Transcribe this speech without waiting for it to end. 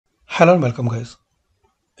Hello and welcome guys.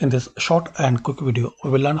 In this short and quick video, we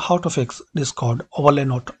will learn how to fix Discord overlay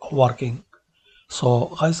not working.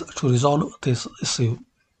 So guys, to resolve this issue,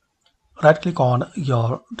 right click on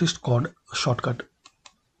your Discord shortcut,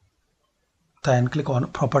 then click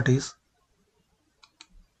on properties.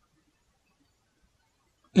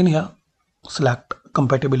 In here, select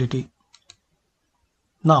compatibility.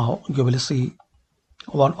 Now you will see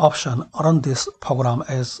one option, run this program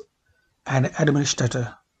as an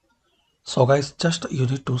administrator. So guys, just you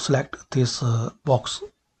need to select this box.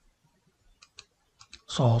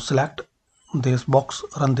 So select this box,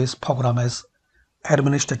 run this program as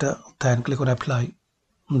administrator, then click on apply,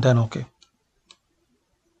 then OK.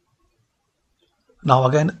 Now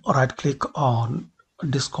again right click on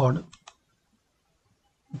Discord,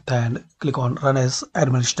 then click on run as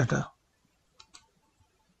administrator.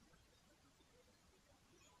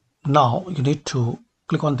 Now you need to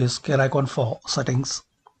click on this gear icon for settings,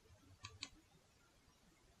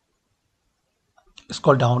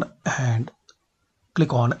 scroll down and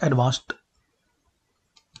click on advanced.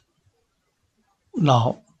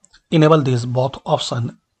 Now enable these both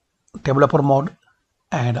option, developer mode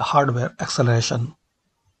and hardware acceleration.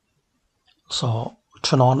 So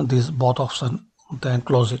turn on these both option, then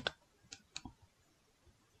close it.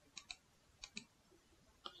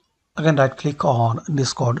 Again right click on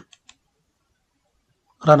Discord,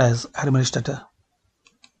 run as administrator.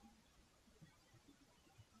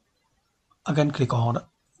 Again click on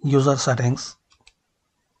user settings.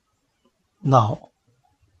 Now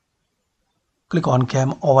click on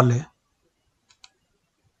game overlay.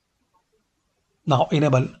 Now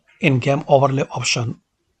enable in-game overlay option.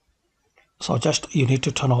 So just you need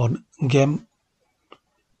to turn on game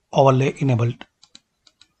overlay enabled.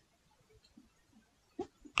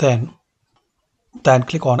 Then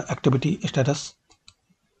click on activity status.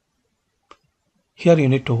 Here you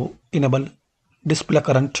need to enable display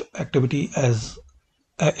current activity as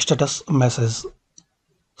a status message.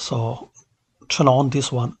 So turn on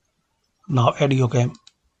this one. Now add your game.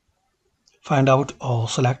 Find out or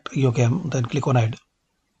select your game, then click on add.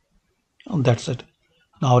 And that's it.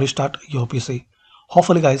 Now restart your PC.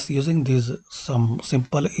 Hopefully guys, using these some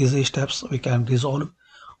simple easy steps, we can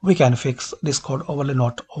fix Discord overlay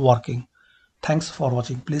not working. Thanks for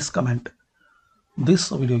watching. Please comment this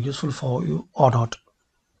video useful for you or not.